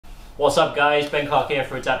What's up guys, Ben Clark here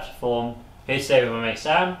for Adaptive Form. Here today with my mate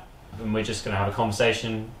Sam, and we're just going to have a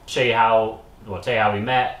conversation, tell you how we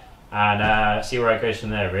met, and see where it goes from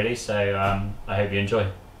there really, so I hope you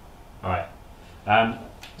enjoy. Alright,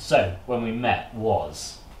 so when we met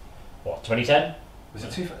was, what, 2010? Was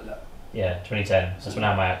it 2010? Yeah, 2010, that's when I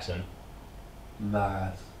had my accent.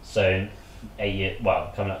 Mad. So 8 years,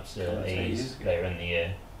 well, coming up to 8 years years ago. later in the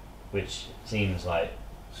year, which seems like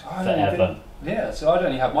So I'd forever. so I'd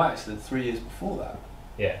only had my accident 3 years before that.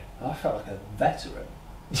 Yeah. And I felt like a veteran.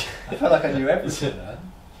 I felt like I knew everything then.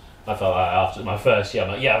 I felt like after my first year,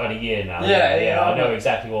 I'm like, yeah, I've had a year now. Yeah, I know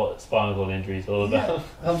exactly what spinal cord injury is all about.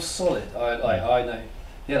 Yeah, I'm solid. I know.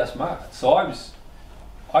 Yeah, that's mad. So I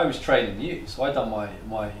was training you. So I'd done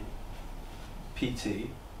my PT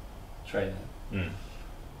training,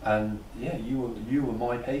 and yeah, you were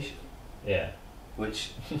my patient. Yeah.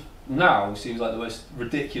 Which now seems like the most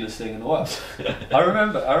ridiculous thing in the world. I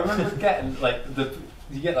remember getting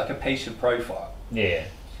you get like a patient profile. Yeah.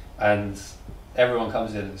 And everyone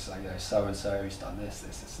comes in and it's like, so and so has done this,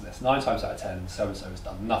 this, this, and this. 9 times out of 10, so and so has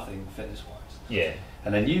done nothing fitness wise. Yeah.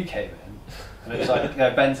 And then you came in, and it was like,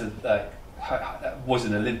 Ben's was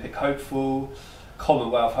an Olympic hopeful,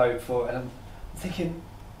 Commonwealth hopeful, and I'm thinking,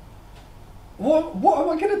 what am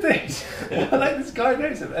I gonna do? Like, this guy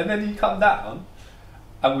knows him. And then you come down,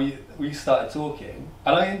 and we started talking,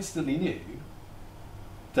 and I instantly knew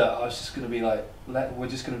that I was just gonna be like, we're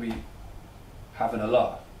just gonna be having a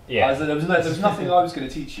laugh. Yeah. There was nothing I was going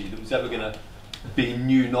to teach you that was ever going to be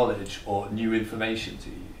new knowledge or new information to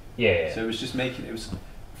you. Yeah. So it was just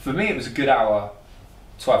for me it was a good hour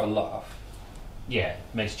to have a laugh. Yeah,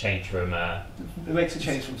 makes a change from It makes a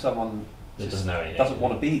change from someone that doesn't know anything. Doesn't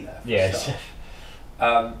want to be there.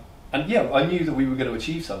 Yeah. And yeah, I knew that we were going to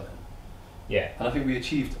achieve something. Yeah. And I think we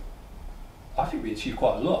achieved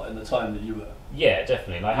quite a lot in the time that you were. Yeah,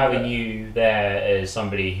 definitely. Like having you there as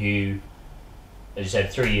somebody who, as you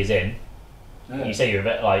said, 3 years in. Yeah. You say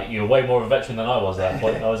you're way more of a veteran than I was at that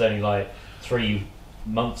point. I was only like 3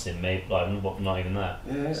 months in, maybe not even that.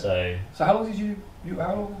 Yeah. So how long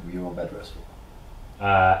how long were you on bed rest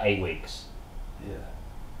for? 8 weeks. Yeah.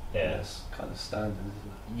 Yeah. That's kind of standard,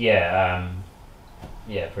 isn't it? Yeah.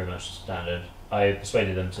 Yeah, pretty much standard. I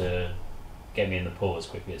persuaded them to get me in the pool as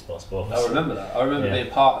quickly as possible. I remember that. I remember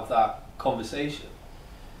being part of that conversation.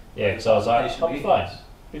 Yeah, because I was like, I'll be fine.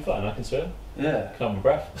 Be fine, I can swim. Yeah. Can hold my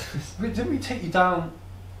breath. Didn't we take you down?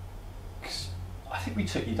 Cause I think we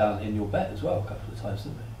took you down in your bed as well a couple of times,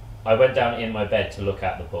 didn't we? I went down in my bed to look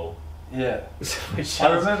at the pool. Yeah.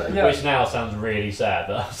 I remember. Yeah. Which now sounds really sad.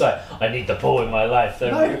 But I was like, I need the pool in my life.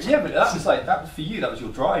 But that was for you. That was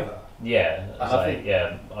your driver. Yeah. I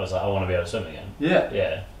was like, I want to be able to swim again. Yeah.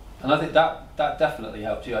 Yeah. And I think that definitely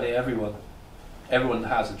helped you. I think everyone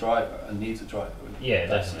has a driver and needs a driver in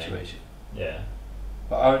that situation. Yeah.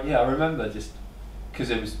 But I remember just because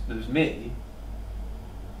it was me,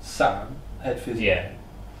 Sam, head physio,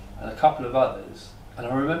 and a couple of others, and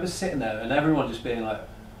I remember sitting there and everyone just being like,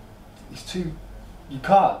 we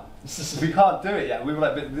can't do it yet. We were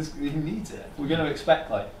like, but he needs it. We're going to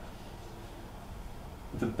expect like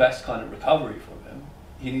the best kind of recovery from him.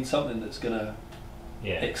 He needs something that's going to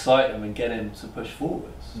excite him and get him to push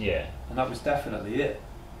forwards. Yeah. And that was definitely it.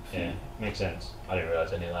 Yeah, makes sense. I didn't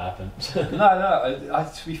realise any of that happened. No,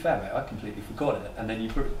 to be fair, mate, I completely forgot it. And then you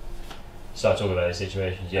start talking about these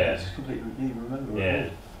situations, I just completely remember it. Yeah.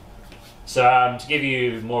 So to give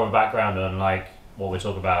you more of a background on like what we're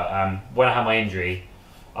talking about, when I had my injury,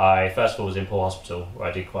 I first of all was in Poole Hospital, where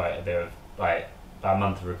I did quite a bit of like about a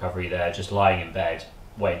month of recovery there, just lying in bed,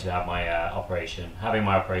 waiting to have my operation. Having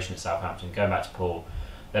my operation at Southampton, going back to Poole.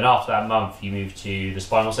 Then after that month, you moved to the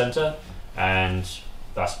spinal centre, and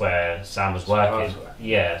that's where Sam was working.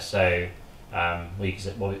 Yeah, so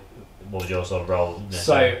what was your sort of role?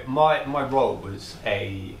 So my role was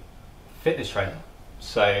a fitness trainer.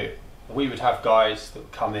 So we would have guys that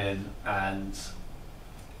would come in, and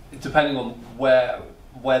depending on where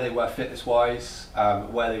they were fitness wise,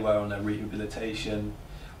 where they were on their rehabilitation,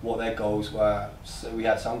 what their goals were. So we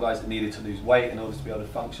had some guys that needed to lose weight in order to be able to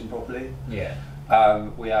function properly. Yeah.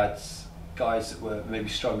 We had guys that were maybe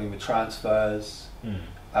struggling with transfers.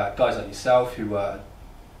 Guys like yourself who were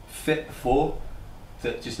fit before,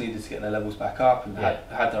 that just needed to get their levels back up and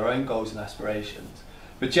had their own goals and aspirations.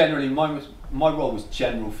 But generally, my role was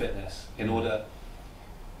general fitness. In order,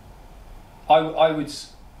 I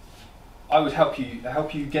would help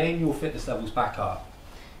you gain your fitness levels back up,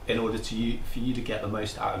 in order for you to get the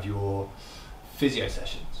most out of your physio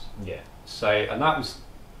sessions. Yeah. So, and that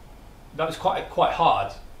was quite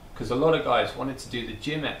hard, because a lot of guys wanted to do the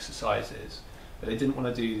gym exercises, but they didn't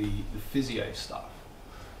want to do the physio stuff.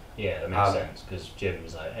 Yeah, that makes sense, because gym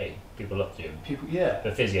is like, hey, people love gym. People, yeah.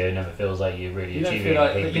 But physio never feels like you're really You don't achieving feel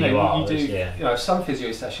like, anything. you do, you know, some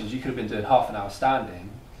physio sessions you could have been doing half an hour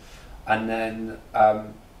standing, and then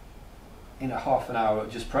half an hour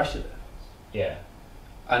just pressure lifts. Yeah.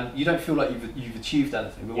 And you don't feel like you've achieved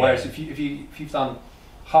anything. But whereas if you've done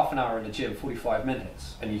half an hour in the gym, 45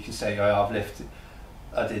 minutes, and you can say, oh,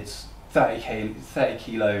 I did 30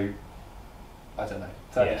 kilo, I don't know,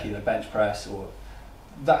 30 kilo bench press, or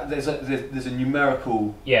that there's a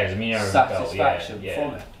numerical satisfaction goal,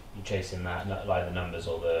 from it. You're chasing that, not like the numbers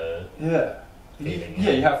or the feeling.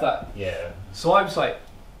 You have that. Yeah. So I was like,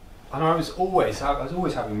 and I was always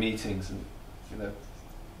having meetings, and you know,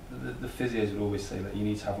 the physios would always say that you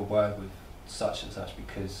need to have a word with such and such,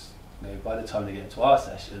 because you know, by the time they get to our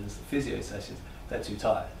sessions, the physio sessions, they're too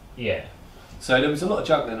tired. Yeah. So there was a lot of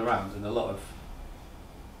juggling around and a lot of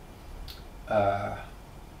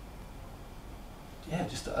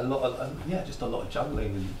just a lot of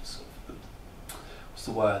juggling and sort of, what's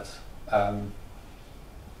the word?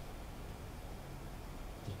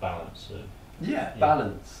 Just balance.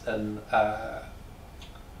 Balance and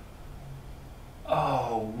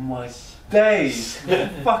oh my days!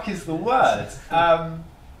 What the fuck is the word?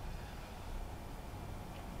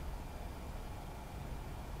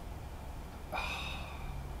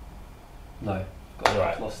 No,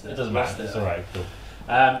 I've lost it. It doesn't matter. It's alright. Cool.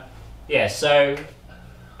 So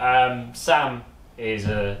Sam has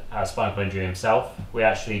a spinal cord injury himself. We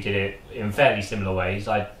actually did it in fairly similar ways.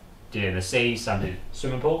 I did it in the sea. Sam did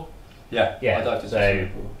swimming pool. Yeah. I dived into swimming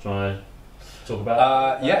pool. Do you want to talk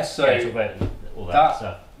about? So talk about all that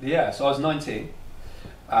stuff. Yeah. So I was 19.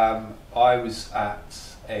 I was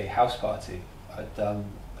at a house party. I'd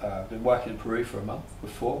been working in Peru for a month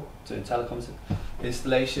before, doing telecoms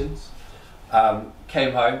installations.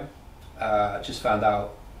 Came home, just found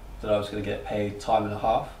out that I was going to get paid time and a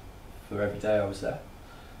half for every day I was there.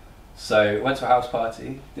 So went to a house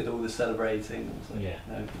party, did all the celebrating, I was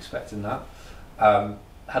like, expecting that.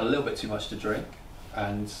 Had a little bit too much to drink,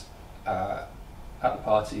 and at the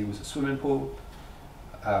party was a swimming pool,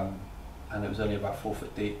 and it was only about 4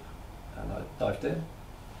 foot deep, and I dived in,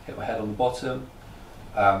 hit my head on the bottom,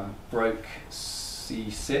 broke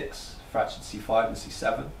C6, fractured C5 and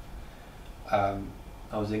C7.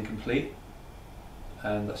 I was incomplete,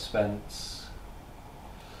 and I spent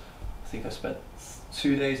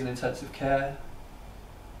 2 days in intensive care.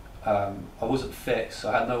 I wasn't fixed, so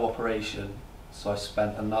I had no operation, so I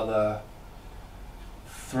spent another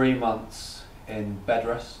 3 months in bed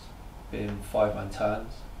rest, being 5-man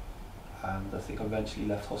turns, and I think I eventually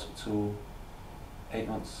left hospital 8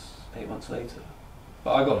 months later.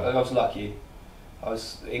 But I was lucky. I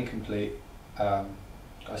was incomplete. I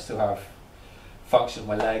still have function of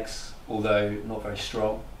my legs, although not very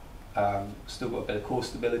strong. Still got a bit of core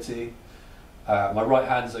stability. My right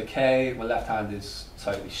hand's okay, my left hand is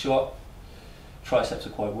totally shot. Triceps are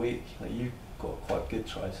quite weak. Like, you've got quite good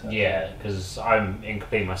triceps. Yeah, because I'm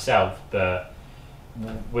incomplete myself, but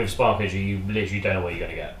with spinal cord injury, you literally don't know what you're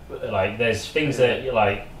going to get. Like, there's things that you're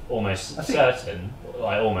like almost certain.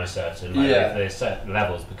 There's certain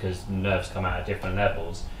levels, because nerves come out at different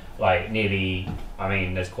levels. Like, nearly, I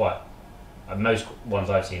mean, there's quite. Most ones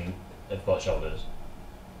I've seen have got shoulders.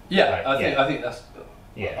 Yeah, I think that's.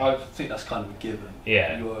 Yeah. I think that's kind of a given.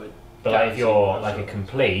 Yeah. But like, if you're like a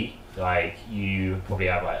complete, like, you probably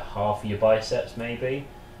have like half of your biceps, maybe.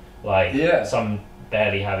 Like, some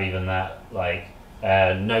barely have even that. Like,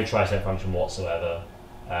 no tricep function whatsoever.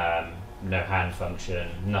 No hand function.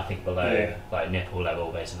 Nothing below like nipple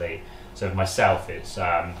level, basically. So for myself, it's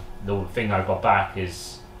the thing I've got back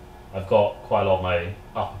is I've got quite a lot of my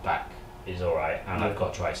upper back is alright, and I've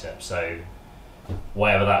got triceps, so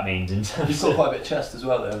whatever that means in terms. You've got quite a bit of chest as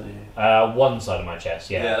well, though, haven't you? One side of my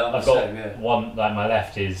chest, I've got one, like my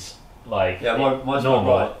left is like mine's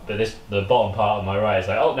normal, right. but the bottom part of my right is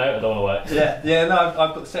like, oh no, I don't want to work. No, I've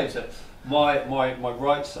got the same. So my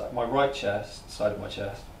right side, my right chest side of my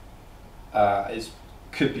chest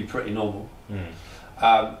could be pretty normal,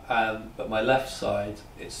 but my left side,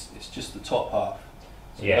 it's just the top half.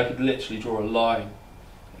 So I could literally draw a line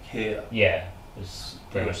here. Yeah, it's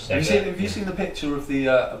pretty much the same. Have you seen the picture of the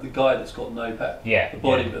guy that's got no pec? Yeah. The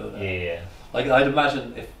bodybuilder. Yeah. Like, I'd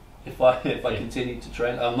imagine if I continued to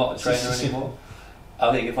train, I'm not a trainer anymore.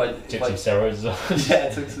 I think if I took some steroids as well. Yeah,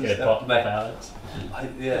 took some steroids. Balance.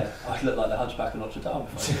 I'd look like the Hunchback of Notre Dame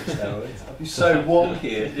if I took steroids. I'd be so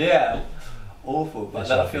wonky. Yeah, awful.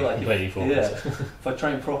 But I feel like if I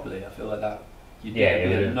train properly, I feel like that. You'd be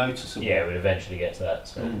noticeable. Yeah, it would eventually get to that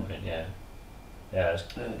sort of point. Yeah, it's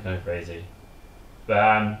kind of crazy.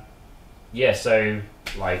 But so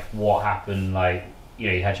like, what happened? Like,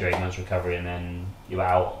 you had your 8 months recovery, and then you were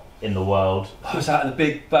out in the world. I was out in the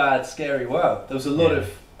big, bad, scary world. There was a lot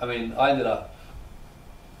of. I mean, I ended up.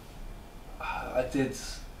 I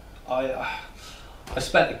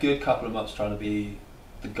spent a good couple of months trying to be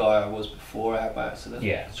the guy I was before I had my accident.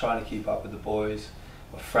 Yeah. Trying to keep up with the boys,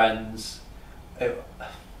 my friends, and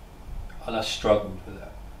I struggled with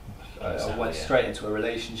that. I went straight into a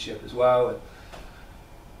relationship as well,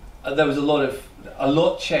 and there was a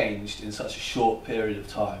lot changed in such a short period of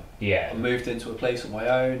time. Yeah. I moved into a place on my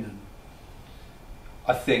own, and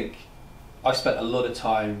I think I spent a lot of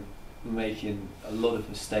time making a lot of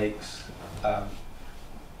mistakes.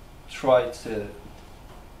 Tried to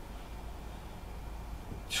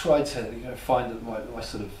find my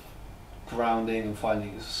sort of grounding and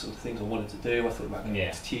finding the sort of things I wanted to do. I thought about going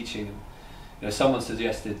into teaching, and someone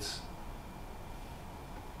suggested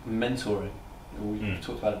mentoring. We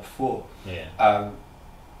talked about it before. Yeah.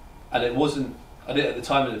 And it wasn't. At the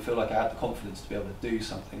time, I didn't feel like I had the confidence to be able to do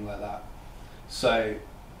something like that. So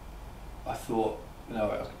I thought,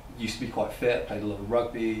 I used to be quite fit. Played a lot of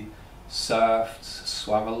rugby, surfed,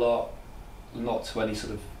 swam a lot. Not to any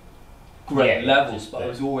sort of great levels, but I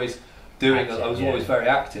was always doing. I was always very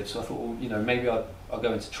active. So I thought, well, maybe I'll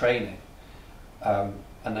go into training, and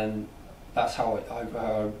then that's how I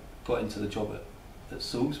got into the job at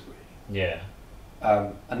Salisbury. Yeah.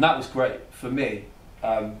 And that was great for me,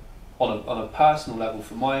 on a personal level,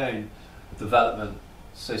 for my own development.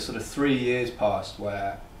 So sort of 3 years passed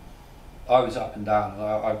where I was up and down, and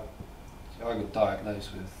I got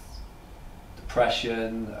diagnosed with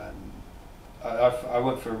depression, and I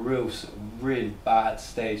went for a really bad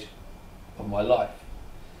stage of my life,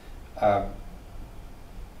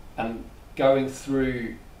 and going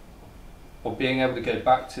through, or being able to go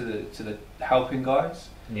back to the helping guys,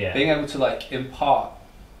 being able to impart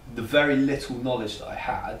the very little knowledge that I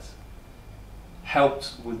had,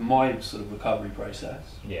 helped with my sort of recovery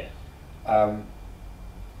process. Yeah.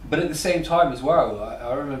 But at the same time as well,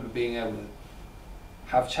 I remember being able to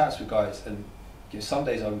have chats with guys, and some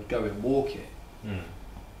days I would go in walking,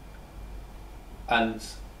 and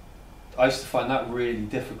I used to find that really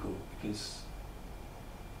difficult because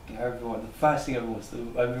the first thing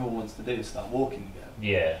everyone wants to do is start walking again.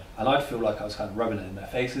 Yeah. And I'd feel like I was kind of rubbing it in their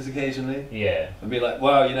faces occasionally. Yeah. And be like,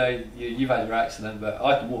 well, you've had your accident, but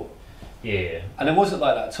I can walk. Yeah. And it wasn't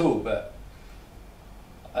like that at all, but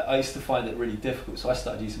I used to find it really difficult, so I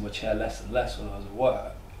started using my chair less and less when I was at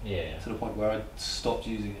work. Yeah. To the point where I stopped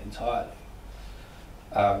using it entirely.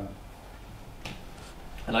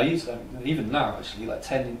 And I use, even now actually,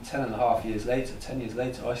 10 and a half years later, 10 years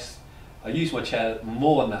later, I use my chair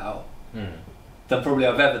more now than probably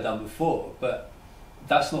I've ever done before. But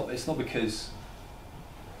it's not because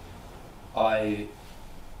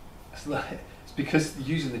it's because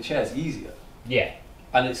using the chair is easier. Yeah.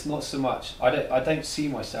 And it's not so much, I don't see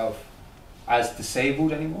myself as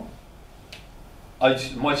disabled anymore. My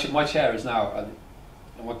chair is now, and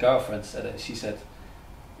my girlfriend said it, she said,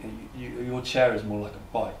 your chair is more like a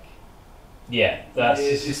bike. Yeah,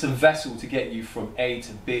 it's a vessel to get you from A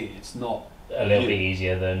to B. It's not a little bit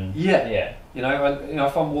easier than yeah.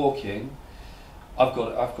 If I'm walking, I've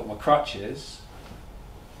got my crutches,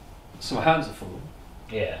 so my hands are full.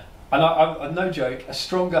 Yeah. And I'm no joke. A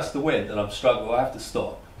strong gust of wind and I'm struggling. I have to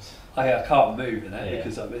stop. I can't move in it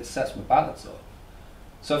because it sets my balance off.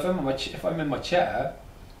 So if I'm in my chair,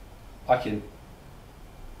 I can,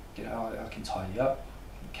 I can tidy up,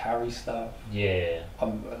 carry stuff. Yeah.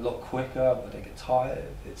 I'm a lot quicker, but I don't get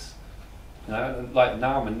tired. It's, like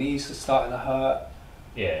now my knees are starting to hurt.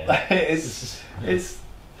 Yeah. it's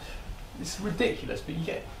ridiculous, but you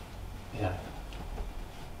get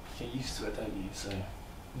used to it, don't you? So.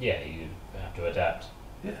 Yeah, you have to adapt.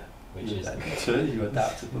 Yeah. You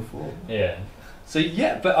adapted before. Yeah. So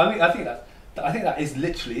but I think that is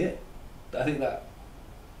literally it. I think that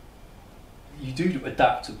you do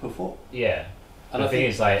adapt to perform. Yeah. And the thing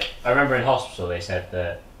is, I remember in hospital they said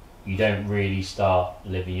that you don't really start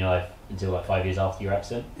living your life until 5 years after your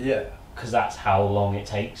accident. Yeah. Because that's how long it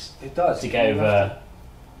takes. It does to get over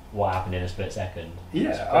what happened in a split second.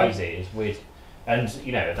 Yeah. It's crazy. It's weird. And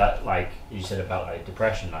that, like you said about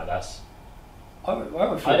depression, that's. I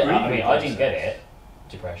didn't get it,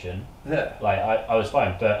 depression. Yeah. I was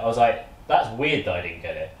fine, but I was like, that's weird that I didn't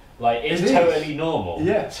get it. It's totally normal.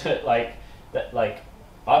 Yeah.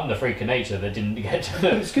 I'm the freak of nature that didn't get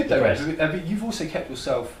to. It's good though. I mean, you've also kept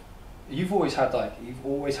yourself. You've always had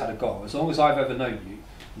a goal. As long as I've ever known you,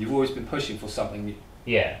 you've always been pushing for something new.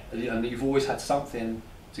 Yeah. And you've always had something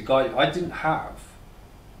to guide you. I didn't have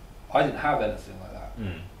anything like that.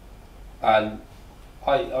 And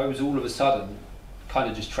I was all of a sudden kind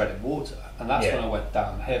of just treading water, and that's Yeah. when I went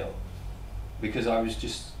downhill, because I was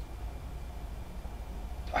just,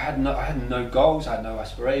 I had no goals, I had no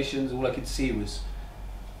aspirations. All I could see was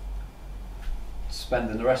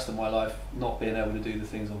spending the rest of my life not being able to do the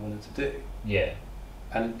things I wanted to do. Yeah.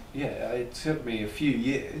 And yeah, it took me a few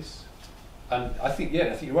years, and I think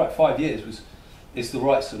you're right. 5 years is the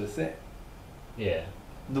right sort of thing. Yeah.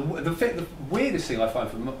 The weirdest thing I find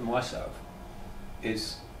for myself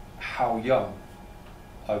is how young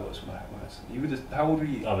I was when I had my accident. How old were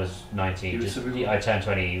you? I was 19. I turned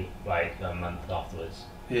 20 like a month afterwards.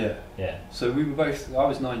 Yeah. Yeah. So we were both. I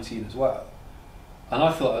was 19 as well, and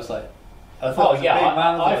I thought I was like, I Oh, thought I was yeah, a big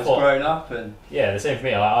man. I I was thought- grown up, and Yeah, the same for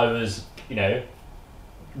me. Like, I was,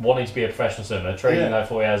 wanting to be a professional swimmer, training Yeah. like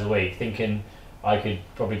 40 hours a week, thinking I could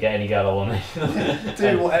probably get any girl I want,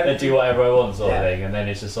 whatever. do whatever I want, sort of Yeah. thing. And then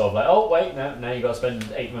it's just sort of like, oh wait, no, now you got to spend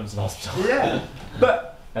 8 months in hospital. yeah,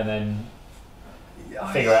 but And then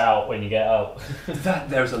figure it out when you get out.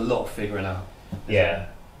 There's a lot of figuring out. Yeah,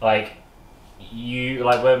 like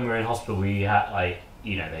when we were in hospital, we had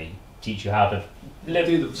they teach you how to live,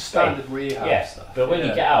 Do the standard rehab yeah. stuff. But when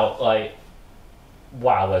you get out,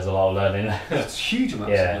 wow, there's a lot of learning. It's huge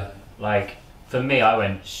amounts Yeah. of learning. Like for me, I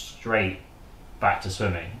went straight back to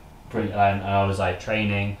swimming, and I was like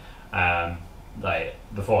training. Like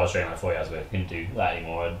before, I was training like 40 hours a week. I couldn't do that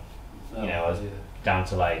anymore. And, I was down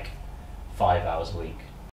to like 5 hours a week.